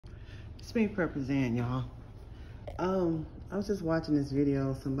It's me, Represent, y'all. I was just watching this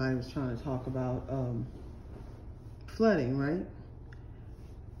video. Somebody was trying to talk about flooding, right?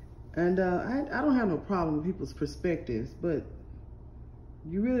 And I don't have no problem with people's perspectives, but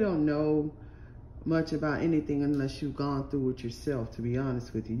you really don't know much about anything unless you've gone through it yourself, to be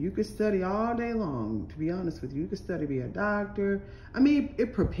honest with you. You could study all day long, to be honest with you. You could study to be a doctor. I mean,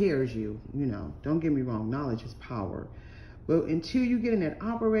 it prepares you, you know. Don't get me wrong, knowledge is power. But until you get in that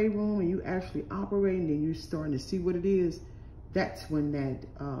operating room and you actually operating and you're starting to see what it is, that's when that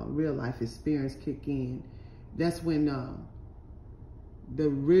real life experience kick in. That's when the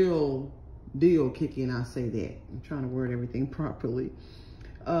real deal kick in, I say that. I'm trying to word everything properly.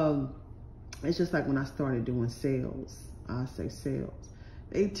 It's just like when I started doing sales. I say sales.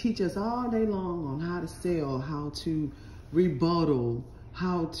 They teach us all day long on how to sell, how to rebuttal,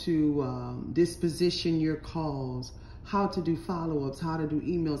 how to disposition your calls, how to do follow-ups, how to do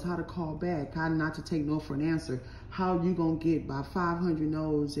emails, how to call back, how not to take no for an answer, how you gonna get by 500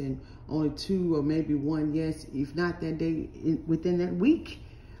 no's and only 2 or maybe 1 yes, if not that day, within that week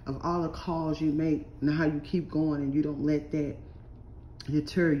of all the calls you make, and how you keep going and you don't let that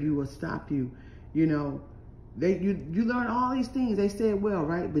deter you or stop you. You know, you learn all these things. They said well,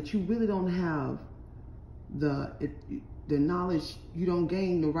 right? But you really don't have the knowledge. You don't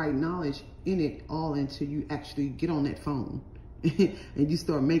gain the right knowledge in it all until you actually get on that phone and you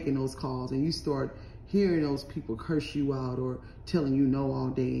start making those calls and you start hearing those people curse you out or telling you no all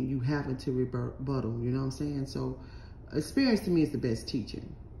day and you having to rebuttal. You know what I'm saying? So experience to me is the best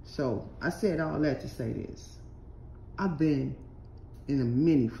teaching. So I said all that to say this. I've been in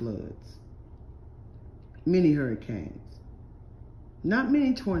many floods, many hurricanes, not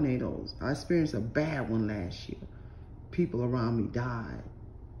many tornadoes. I experienced a bad one last year. People around me died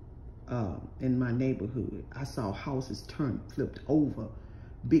in my neighborhood. I saw houses flipped over,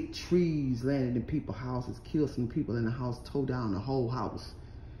 big trees landed in people's houses, killed some people in the house, tore down the whole house.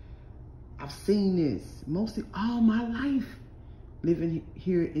 I've seen this mostly all my life, living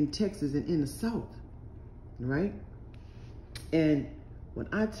here in Texas and in the South, right? And when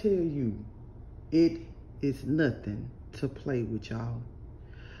I tell you, it is nothing to play with, y'all.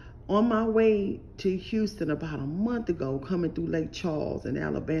 On my way to Houston about a month ago, coming through Lake Charles in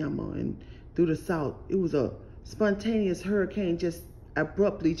Alabama and through the South, it was a spontaneous hurricane just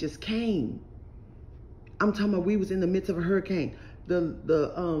abruptly just came. I'm talking about we was in the midst of a hurricane. The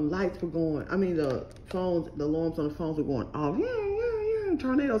lights were going, I mean the alarms on the phones were going off. Yeah,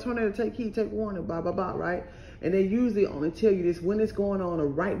 tornado, take heed, take warning, blah, blah, blah, right? And they usually only tell you this when it's going on or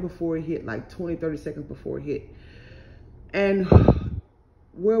right before it hit, like 20, 30 seconds before it hit. And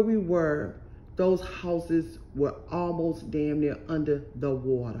where we were, those houses were almost damn near under the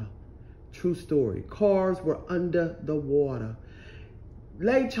water. True story. Cars were under the water.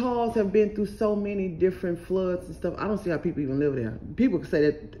 Lake Charles have been through so many different floods and stuff. I don't see how people even live there. People can say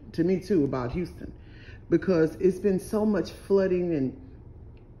that to me too about Houston, because it's been so much flooding and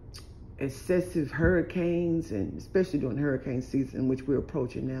excessive hurricanes, and especially during hurricane season, which we're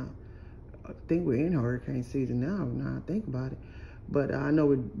approaching now. I think we're in hurricane season now I think about it. But I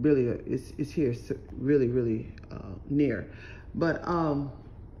know it really it's here really, really near. But I've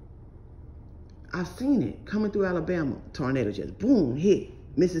seen it coming through Alabama. Tornado just boom, hit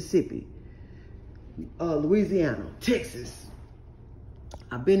Mississippi, Louisiana, Texas.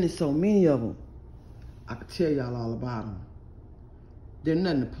 I've been to so many of them. I could tell y'all all about them. They're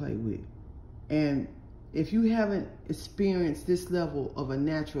nothing to play with. And if you haven't experienced this level of a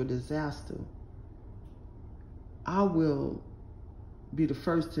natural disaster, I will be the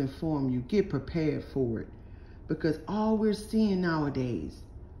first to inform you, get prepared for it. Because all we're seeing nowadays,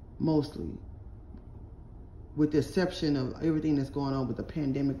 mostly, with the exception of everything that's going on with the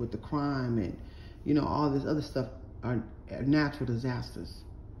pandemic, with the crime and, you know, all this other stuff, are natural disasters.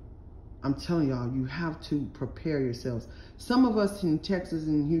 I'm telling y'all, you have to prepare yourselves. Some of us in Texas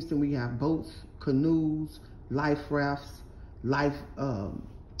and Houston, we have boats, canoes, life rafts, life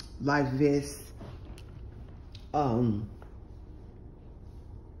vests,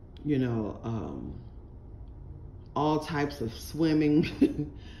 you know, all types of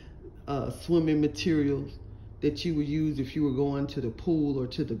swimming, swimming materials that you would use if you were going to the pool or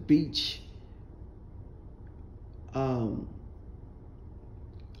to the beach. I've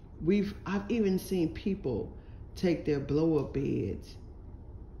even seen people take their blow-up beds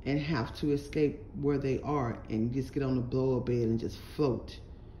and have to escape where they are and just get on the blow-up bed and just float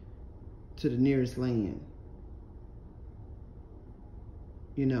to the nearest land.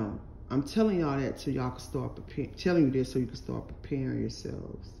 You know, I'm telling y'all that so y'all can start preparing, telling you this so you can start preparing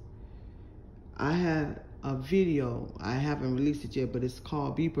yourselves. I had a video. I haven't released it yet, but it's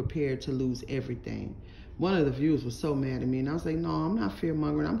called Be Prepared to Lose Everything. One of the viewers was so mad at me, and I was like, no, I'm not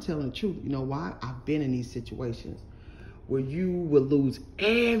fear-mongering. I'm telling the truth. You know why? I've been in these situations where you will lose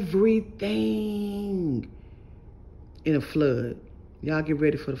everything in a flood. Y'all get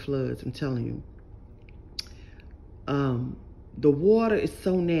ready for the floods, I'm telling you. The water is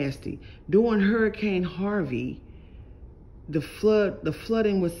so nasty. During Hurricane Harvey, the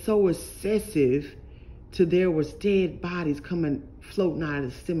flooding was so excessive to there was dead bodies floating out of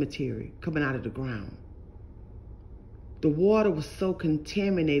the cemetery, coming out of the ground. The water was so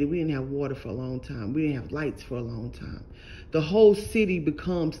contaminated. We didn't have water for a long time. We didn't have lights for a long time. The whole city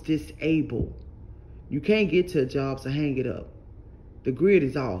becomes disabled. You can't get to a job, so hang it up. The grid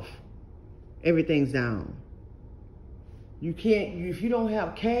is off. Everything's down. You can't, if you don't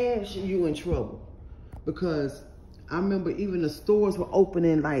have cash, you're in trouble. Because I remember even the stores were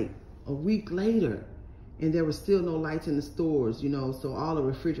opening like a week later, and there was still no lights in the stores, you know, so all the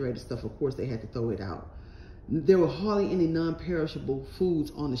refrigerated stuff, of course, they had to throw it out. There were hardly any non-perishable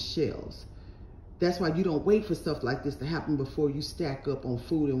foods on the shelves. That's why you don't wait for stuff like this to happen before you stack up on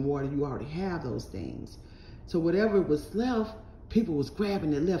food and water. You already have those things. So whatever was left, people was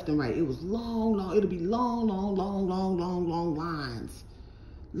grabbing it left and right. It was long, it'll be long lines.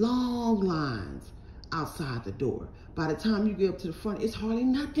 Long lines outside the door. By the time you get up to the front, it's hardly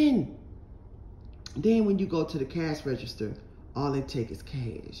nothing. Then when you go to the cash register, all they take is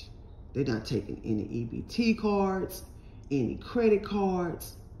cash. They're not taking any EBT cards, any credit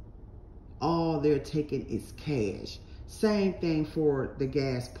cards. All they're taking is cash. Same thing for the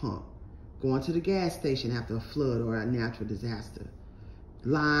gas pump. Going to the gas station after a flood or a natural disaster.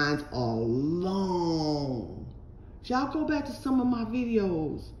 Lines are long. If y'all go back to some of my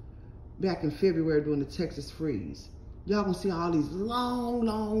videos back in February during the Texas freeze, y'all gonna see all these long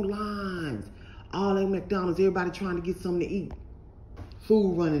lines. All at McDonald's, everybody trying to get something to eat.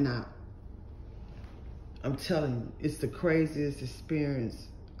 Food running out. I'm telling you, it's the craziest experience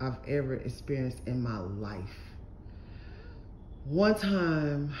I've ever experienced in my life. One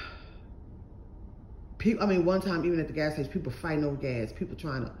time even at the gas station, people fighting over gas. People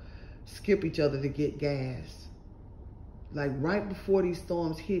trying to skip each other to get gas. Like right before these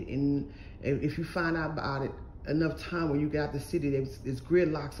storms hit, and if you find out about it enough time when you get out the city, there's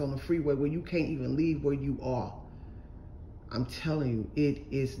gridlocks on the freeway where you can't even leave where you are. I'm telling you, it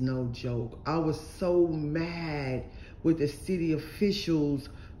is no joke. I was so mad with the city officials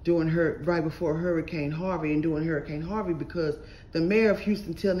right before Hurricane Harvey and during Hurricane Harvey, because the mayor of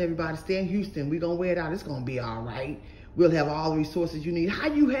Houston telling everybody, stay in Houston, we're going to wear it out, it's going to be all right. We'll have all the resources you need. How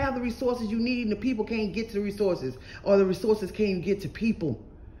you have the resources you need and the people can't get to the resources, or the resources can't even get to people?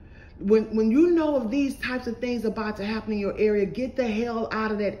 When you know of these types of things about to happen in your area, get the hell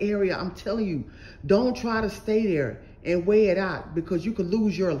out of that area. I'm telling you, don't try to stay there and weigh it out, because you could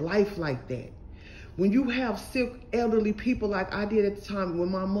lose your life like that. When you have sick elderly people like I did at the time,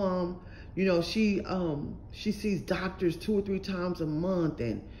 when my mom, you know, she sees doctors 2 or 3 times a month,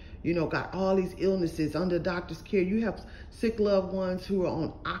 and you know, got all these illnesses under doctor's care. You have sick loved ones who are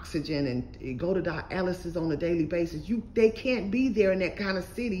on oxygen and go to dialysis on a daily basis. They can't be there in that kind of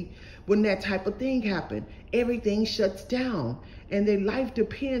city when that type of thing happens. Everything shuts down, and their life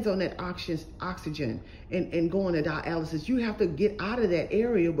depends on that oxygen and going to dialysis. You have to get out of that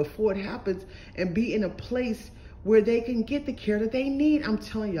area before it happens and be in a place where they can get the care that they need. I'm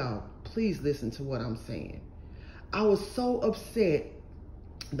telling y'all, please listen to what I'm saying. I was so upset.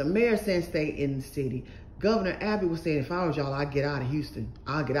 The mayor saying stay in the city. Governor Abbott was saying, if I was y'all, I'd get out of Houston.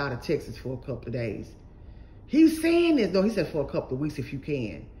 I'll get out of Texas for a couple of days. He was saying this, though. He said for a couple of weeks if you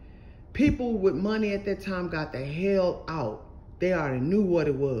can. People with money at that time got the hell out. They already knew what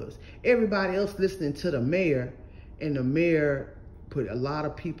it was. Everybody else listening to the mayor, and the mayor put a lot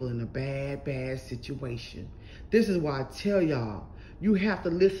of people in a bad situation. This is why I tell y'all, you have to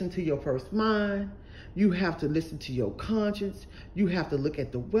listen to your first mind. You have to listen to your conscience. You have to look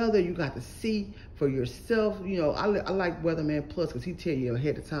at the weather. You got to see for yourself. You know, I like Weatherman Plus because he tell you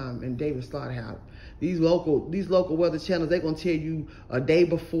ahead of time, and David Slaughterhouse. These local weather channels, they're going to tell you a day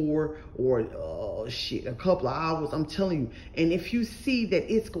before or a couple of hours. I'm telling you. And if you see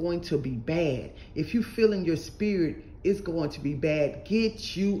that it's going to be bad, if you feel in your spirit it's going to be bad,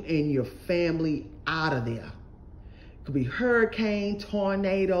 get you and your family out of there. It could be hurricane,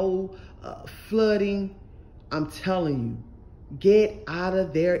 tornado, flooding. I'm telling you, get out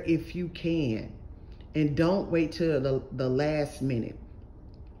of there if you can. And don't wait till the last minute.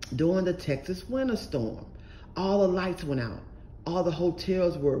 During the Texas winter storm, all the lights went out. All the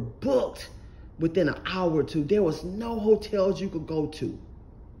hotels were booked within an hour or two. There was no hotels you could go to.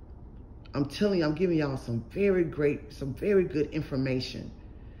 I'm telling you, I'm giving y'all some very good information,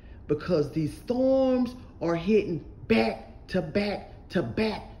 because these storms are hitting back to back to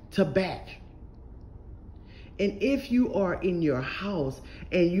back to back. And if you are in your house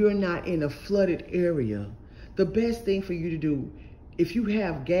and you're not in a flooded area, the best thing for you to do, if you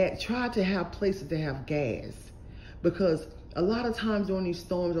have gas, try to have places that have gas. Because a lot of times during these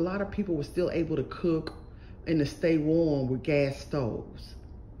storms, a lot of people were still able to cook and to stay warm with gas stoves.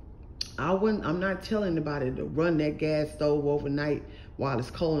 I'm not telling anybody to run that gas stove overnight while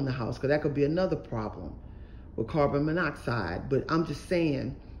it's cold in the house, because that could be another problem with carbon monoxide. But I'm just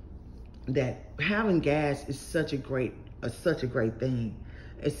saying that having gas is such a great thing,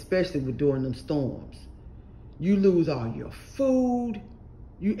 especially with during them storms. You lose all your food.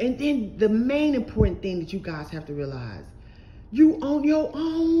 And then the main important thing that you guys have to realize, you on your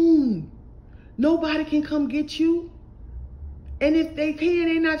own. Nobody can come get you. And if they can,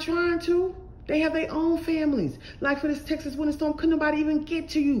 they're not trying to. They have their own families. Like for this Texas winter storm, couldn't nobody even get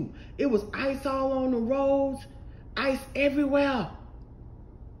to you. It was ice all on the roads, ice everywhere.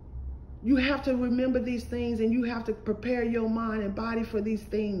 You have to remember these things, and you have to prepare your mind and body for these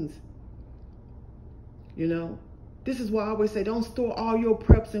things. You know, this is why I always say, don't store all your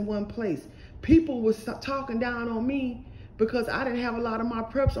preps in one place. People was talking down on me because I didn't have a lot of my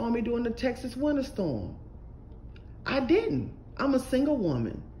preps on me during the Texas winter storm. I didn't. I'm a single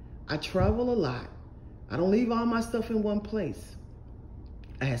woman. I travel a lot. I don't leave all my stuff in one place.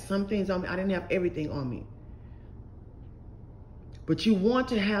 I had some things on me. I didn't have everything on me. But you want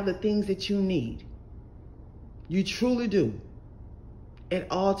to have the things that you need. You truly do. At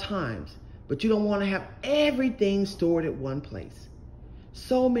all times. But you don't want to have everything stored at one place.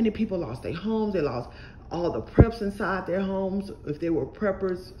 So many people lost their homes. They lost all the preps inside their homes. If they were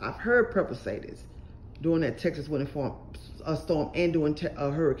preppers, I've heard preppers say this during that Texas winter storm and during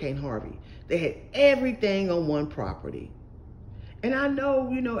Hurricane Harvey. They had everything on one property. And I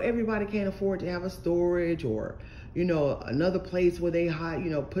know, everybody can't afford to have a storage or, another place where they hide,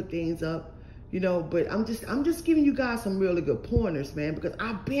 put things up, but I'm just giving you guys some really good pointers, man, because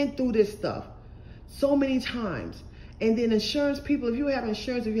I've been through this stuff so many times. And then insurance people, if you have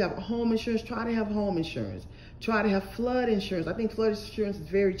insurance, if you have home insurance, try to have home insurance. Try to have flood insurance. I think flood insurance is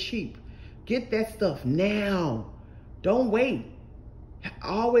very cheap. Get that stuff now. Don't wait.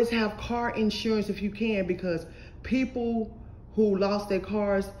 Always have car insurance if you can, because people who lost their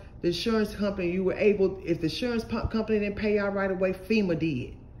cars, the insurance company, if the insurance company didn't pay out right away, FEMA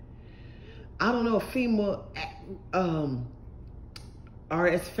did. I don't know if FEMA are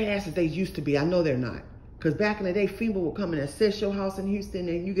as fast as they used to be. I know they're not. Because back in the day, FEMA would come and assess your house in Houston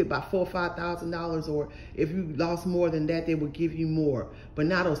and you get about $4,000 or $5,000, or if you lost more than that, they would give you more. But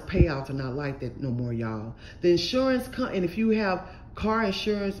now those payouts are not like that no more, y'all. The insurance and if you have car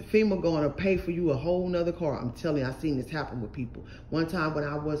insurance, FEMA going to pay for you a whole nother car. I'm telling you, I've seen this happen with people. One time when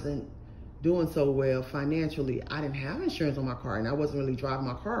I wasn't doing so well financially, I didn't have insurance on my car and I wasn't really driving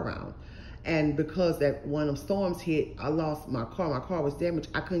my car around. And because that one of them storms hit, I lost my car. My car was damaged.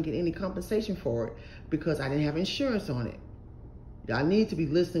 I couldn't get any compensation for it because I didn't have insurance on it. I need to be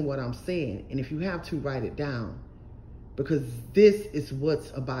listening to what I'm saying. And if you have to, write it down. Because this is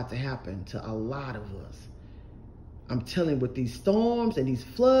what's about to happen to a lot of us. I'm telling you, with these storms and these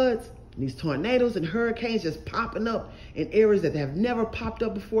floods, and these tornadoes and hurricanes just popping up in areas that have never popped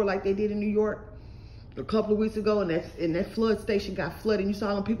up before, like they did in New York a couple of weeks ago, and that flood station got flooded. You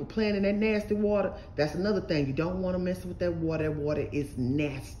saw them people playing in that nasty water. That's another thing. You don't want to mess with that water. That water is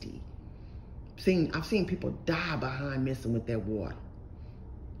nasty. I've seen people die behind messing with that water.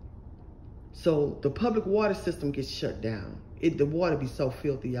 So the public water system gets shut down. The water be so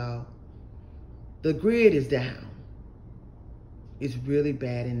filthy, y'all. The grid is down. It's really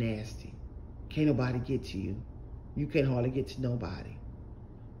bad and nasty. Can't nobody get to you. You can't hardly get to nobody.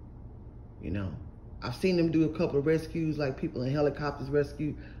 I've seen them do a couple of rescues, like people in helicopters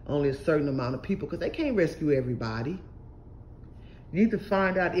rescue only a certain amount of people because they can't rescue everybody. You need to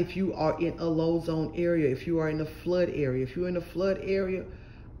find out if you are in a low zone area, if you are in a flood area. If you're in a flood area,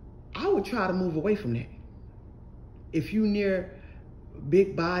 I would try to move away from that. If you're near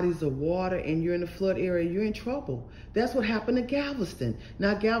big bodies of water and you're in a flood area, you're in trouble. That's what happened to Galveston.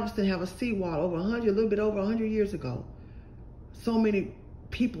 Now Galveston have a seawall a little bit over 100 years ago. So many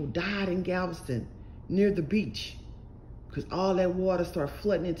people died in Galveston near the beach because all that water started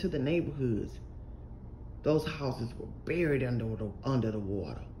flooding into the neighborhoods. Those houses were buried under the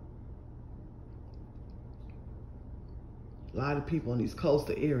water. A lot of people in these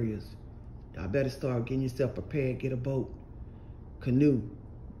coastal areas, y'all better start getting yourself prepared. Get a boat, canoe,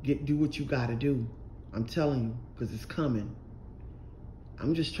 do what you gotta do. I'm telling you, because it's coming.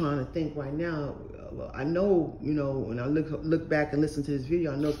 I'm just trying to think right now. I know, you know, when I look back and listen to this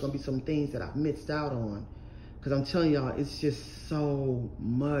video, I know it's gonna be some things that I've missed out on. Because I'm telling y'all, it's just so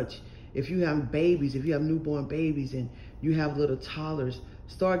much. If you have babies, if you have newborn babies and you have little toddlers,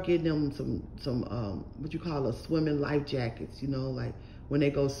 start getting them some what you call a swimming life jackets, you know, like when they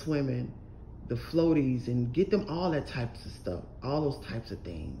go swimming, the floaties, and get them all that types of stuff, all those types of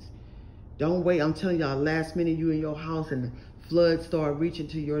things. Don't wait. I'm telling y'all, last minute you in your house and the floods start reaching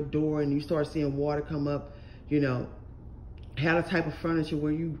to your door and you start seeing water come up, you know, have a type of furniture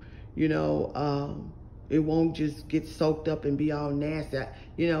where you know, it won't just get soaked up and be all nasty.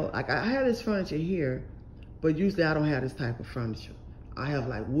 You know, like I have this furniture here, but usually I don't have this type of furniture. I have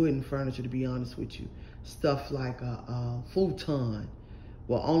like wooden furniture, to be honest with you. Stuff like a futon.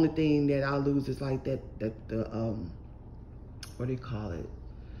 Well, only thing that I lose is like the what do you call it?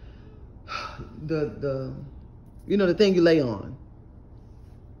 The you know, the thing you lay on.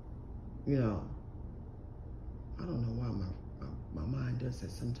 You know, I don't know why my mind does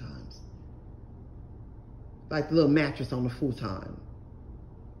that sometimes. Like the little mattress on the futon.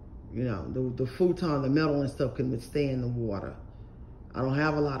 You know, the futon, the metal and stuff can withstand the water. I don't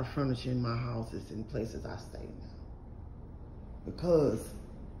have a lot of furniture in my houses and places I stay now because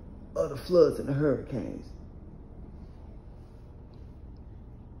of the floods and the hurricanes.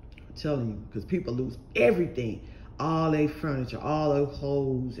 I'm telling you, because people lose everything. All their furniture, all their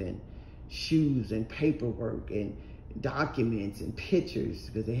clothes and shoes and paperwork and documents and pictures,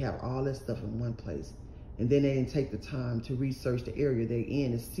 because they have all that stuff in one place. And then they didn't take the time to research the area they're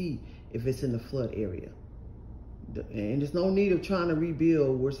in and see if it's in the flood area. And there's no need of trying to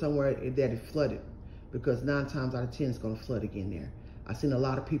rebuild where somewhere that it flooded, because 9 times out of 10 it's going to flood again there. I've seen a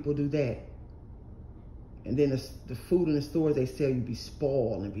lot of people do that. And then the food in the stores they sell you be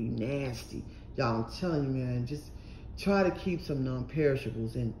spoiled and be nasty. Y'all, I'm telling you, man, just try to keep some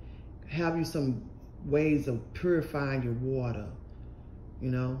non-perishables and have you some ways of purifying your water, you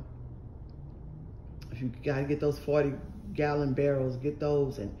know. If you gotta get those 40-gallon barrels, get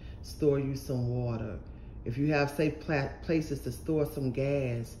those and store you some water. If you have safe places to store some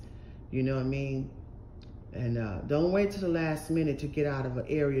gas, you know what I mean? And don't wait till the last minute to get out of an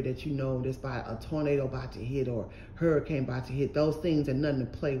area that you know there's a tornado about to hit or hurricane about to hit. Those things are nothing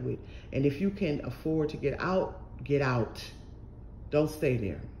to play with. And if you can afford to get out, get out. Don't stay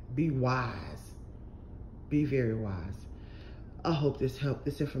there. Be wise. Be very wise. I hope this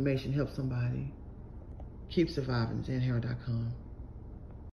information helps somebody. Keep surviving. ZanHara.com.